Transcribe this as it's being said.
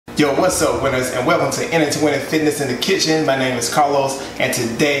Yo, what's up, winners, and welcome to Enter to Win Fitness in the Kitchen. My name is Carlos, and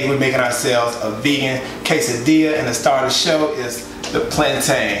today we're making ourselves a vegan quesadilla, and the star of the show is the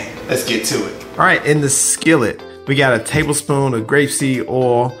plantain. Let's get to it. All right, in the skillet, we got a tablespoon of grapeseed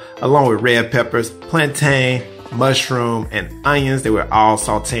oil, along with red peppers, plantain, mushroom, and onions that we're all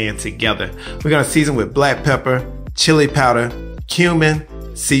sauteing together. We're gonna season with black pepper, chili powder, cumin,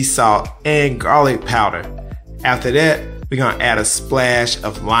 sea salt, and garlic powder. After that, we're gonna add a splash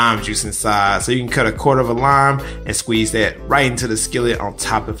of lime juice inside. So you can cut a quarter of a lime and squeeze that right into the skillet on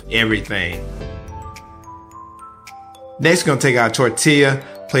top of everything. Next, we're gonna take our tortilla,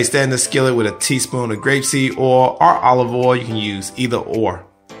 place that in the skillet with a teaspoon of grapeseed oil or olive oil. You can use either or.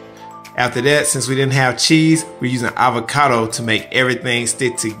 After that, since we didn't have cheese, we're using avocado to make everything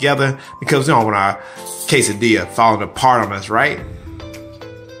stick together because we don't want our quesadilla falling apart on us, right?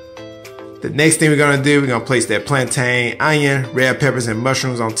 The next thing we're gonna do, we're gonna place that plantain, onion, red peppers, and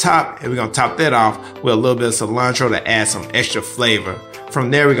mushrooms on top, and we're gonna top that off with a little bit of cilantro to add some extra flavor. From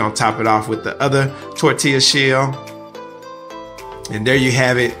there, we're gonna top it off with the other tortilla shell. And there you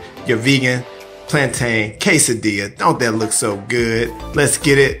have it, your vegan plantain quesadilla. Don't that look so good? Let's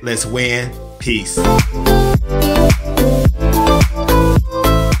get it, let's win. Peace.